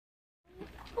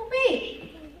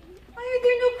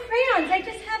crayons. I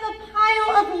just have a pile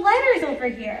of letters over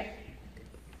here.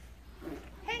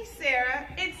 Hey, Sarah,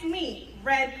 it's me,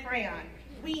 Red Crayon.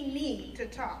 We need to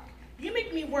talk. You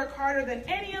make me work harder than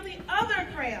any of the other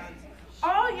crayons.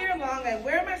 All year long, I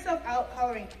wear myself out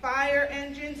coloring fire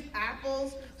engines,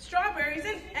 apples, strawberries,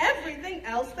 and everything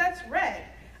else that's red.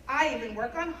 I even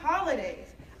work on holidays.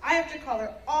 I have to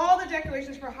color all the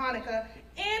decorations for Hanukkah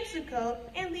and Sukkot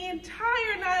and the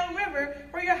entire Nile River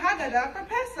for your Haggadah for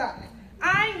Pesach.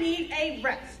 I need a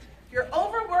rest. Your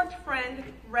overworked friend,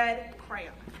 Red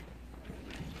Crayon.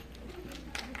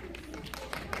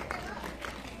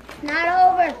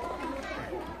 Not over.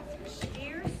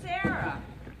 Dear Sarah,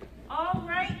 all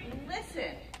right,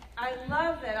 listen. I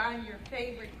love that I'm your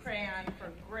favorite crayon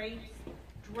for grapes,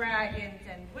 dragons,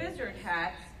 and wizard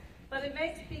hats, but it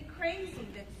makes me crazy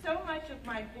that so much of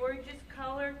my gorgeous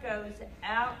color goes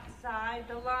outside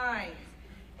the lines.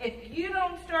 If you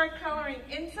don't start coloring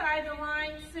inside the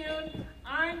lines soon,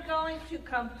 I'm going to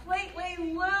completely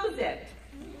lose it.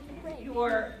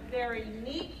 Your very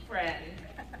neat friend,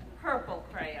 Purple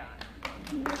Crayon.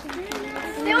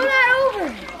 Still not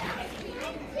over.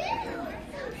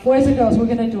 Boys and girls, we're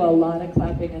going to do a lot of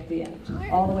clapping at the end,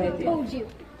 all the way at the end. Told you.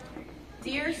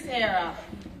 Dear Sarah,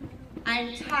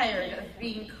 I'm tired of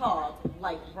being called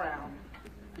light brown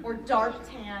or dark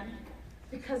tan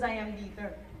because I am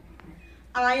neither.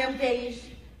 I am beige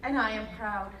and I am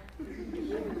proud.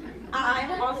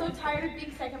 I'm also tired of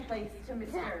being second place to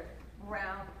Mr.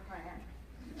 Brown Crayon.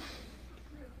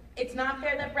 It's not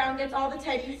fair that Brown gets all the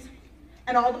teddies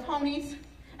and all the ponies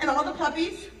and all the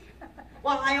puppies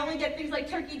while I only get things like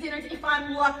turkey dinners if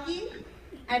I'm lucky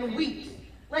and wheat.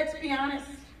 Let's be honest.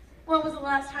 When was the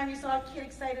last time you saw a kid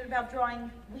excited about drawing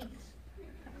wheat?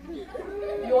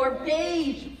 Your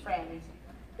beige friend,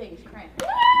 Beige Crayon.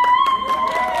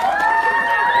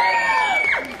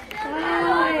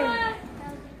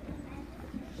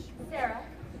 Sarah,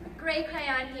 Gray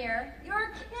Crayon here.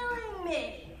 You're killing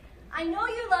me. I know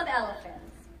you love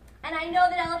elephants, and I know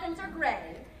that elephants are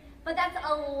gray, but that's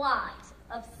a lot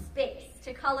of space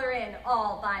to color in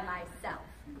all by myself.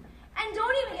 And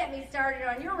don't even get me started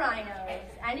on your rhinos,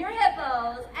 and your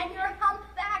hippos, and your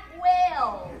humpback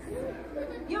whales.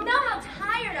 You know how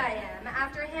tired I am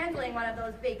after handling one of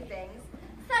those big things.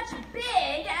 Such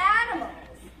big animals.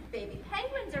 Baby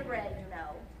penguins are gray, you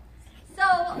know. So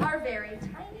are very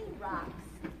tiny rocks.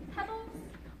 Pebbles?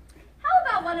 How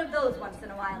about one of those once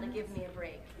in a while to give me a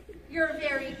break? Your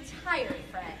very tired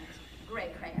friend,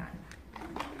 Gray Crayon.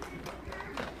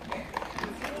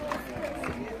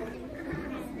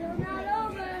 Still not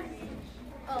over.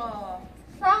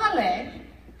 פרלה,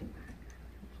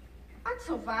 את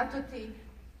צובעת אותי,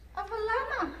 אבל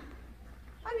למה?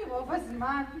 אני רוב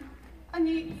הזמן,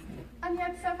 אני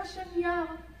הצבע של נייר,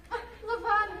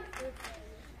 לבן.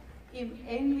 אם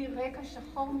אין לי רקע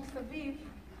שחור מסביב,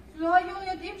 לא היו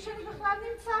יודעים שאני בכלל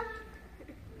נמצא.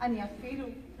 אני אפילו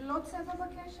לא צבע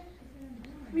בקשת.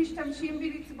 משתמשים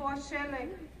בי לצבוע שלג,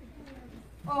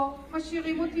 או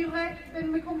משאירים אותי ריק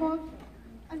בין מקומות.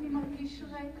 אני מרגיש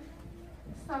ריק.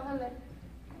 שרלה,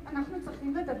 אנחנו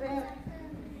צריכים לדבר.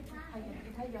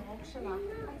 היחיד הירוק שלך,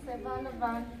 הצבע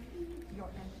הלבן, your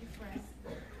empty friend.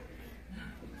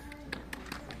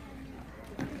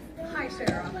 Hi,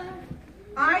 Sarah.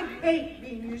 I hate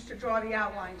being used to draw the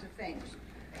outlines of things.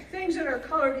 Things that are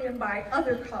colored in by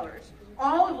other colors,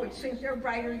 all of which think they're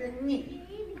brighter than me.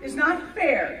 It's not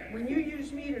fair when you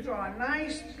use me to draw a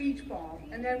nice beach ball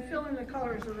and then fill in the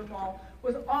colors of the ball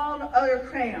with all the other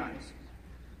crayons.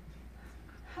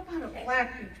 How about a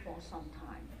black beach ball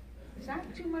sometime? Is that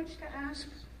too much to ask?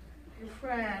 Your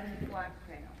friend, Black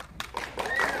Crayon.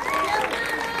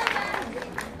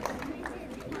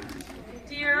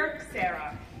 Dear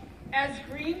Sarah, as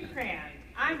Green Crayon,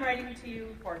 I'm writing to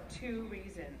you for two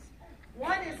reasons.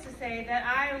 One is to say that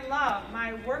I love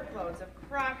my workloads of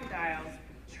crocodiles,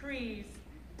 trees,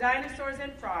 dinosaurs,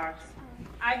 and frogs.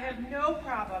 I have no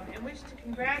problem and wish to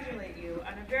congratulate you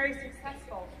on a very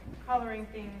successful coloring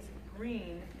things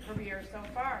green career so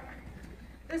far.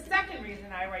 The second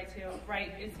reason I write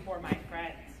is for my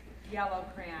friends, Yellow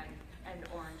Crayon and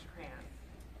Orange Crayon,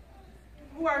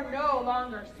 who are no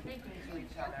longer speaking to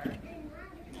each other.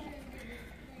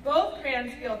 Both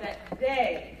crayons feel that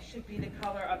they should be the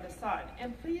color of the sun.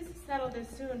 And please settle this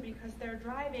soon because they're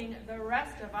driving the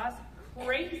rest of us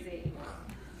crazy.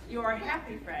 Your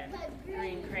happy friend,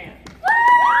 Green Crayon.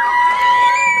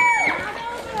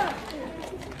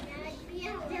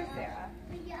 Dear Sarah,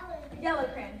 Yellow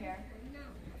Crayon here.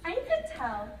 I need to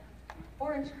tell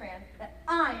Orange Crayon that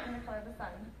I am the color of the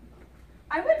sun.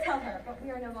 I would tell her, but we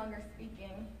are no longer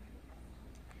speaking.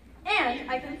 And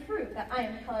I can prove that I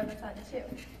am the color of the sun too.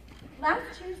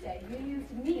 Last Tuesday, you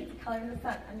used me to color in the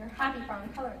sun on your Happy Farm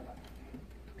coloring book.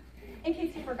 In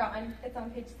case you've forgotten, it's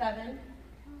on page 7.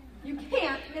 You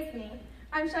can't miss me.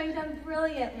 I'm showing them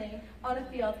brilliantly on a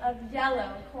field of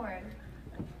yellow corn.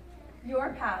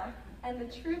 Your pal and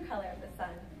the true color of the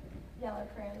sun, yellow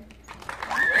crayon.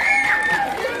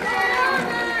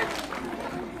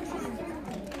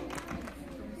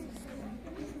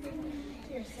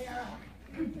 Dear Sarah,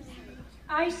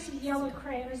 I see yellow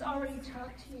crayon has already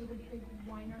talked to you, the big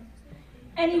whiner.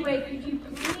 Anyway, could you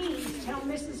please tell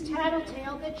Mrs.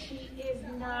 Tattletale that she is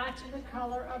not the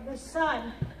color of the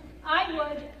sun? I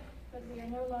would, but we are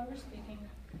no longer speaking.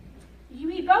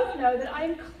 We both know that I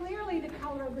am clearly the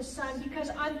color of the sun because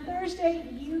on Thursday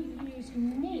you used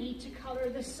me to color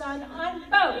the sun on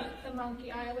both the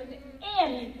Monkey Island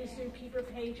and the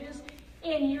Zookeeper pages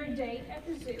in your date at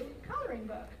the zoo coloring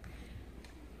book.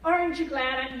 Aren't you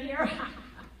glad I'm here?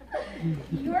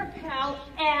 Your pal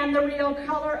and the real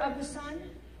color of the sun,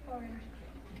 orange.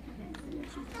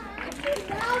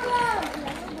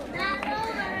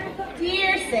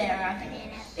 Dear Sarah,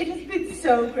 it has been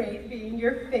so great being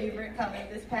your favorite color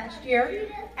this past year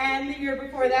and the year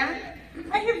before that.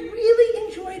 I have really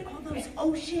enjoyed all those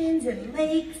oceans and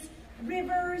lakes,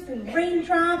 rivers and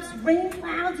raindrops, rain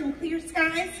clouds and clear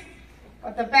skies.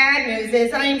 But the bad news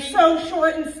is I am so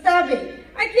short and stubby.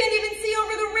 I can't even see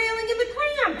over the railing in the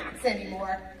crayon box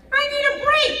anymore. I need a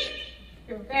break.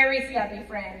 Your very stubby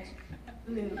friend,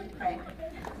 Blue Crayon.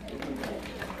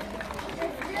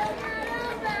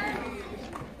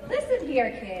 Listen here,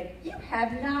 kid. You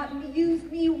have not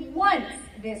used me once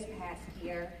this past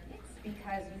year. It's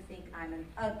because you think I'm an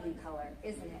ugly color,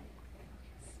 isn't it?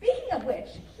 Speaking of which,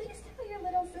 please tell your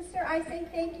little sister I say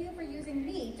thank you for using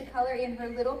me to color in her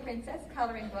Little Princess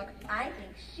coloring book. I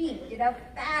think she did a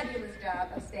fabulous job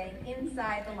of staying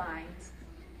inside the lines.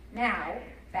 Now,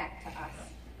 back to us.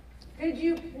 Could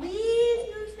you please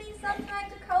use me sometime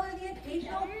to color the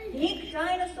occasional pink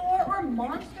dinosaur or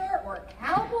monster or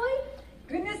cowboy?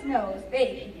 Goodness knows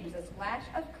they could use a splash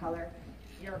of color.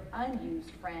 Your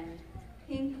unused friend,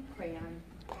 Pink Crayon.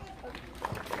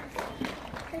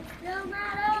 It's still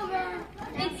not over.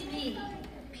 It's me,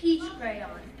 Peach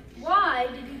Crayon. Why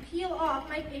did you peel off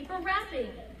my paper wrapping?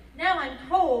 Now I'm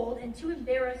cold and too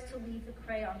embarrassed to leave the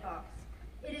crayon box.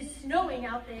 It is snowing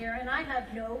out there and I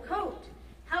have no coat.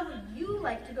 How would you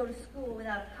like to go to school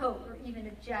without a coat or even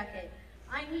a jacket?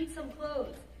 I need some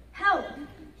clothes. Help!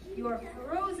 Your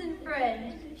frozen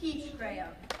friend, Peach Crayon.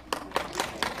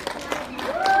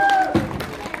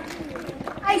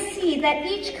 I see that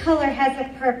each color has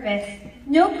a purpose.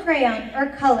 No crayon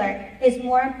or color is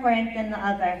more important than the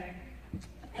other.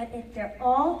 But if they're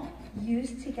all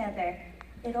used together,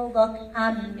 it'll look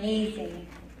amazing.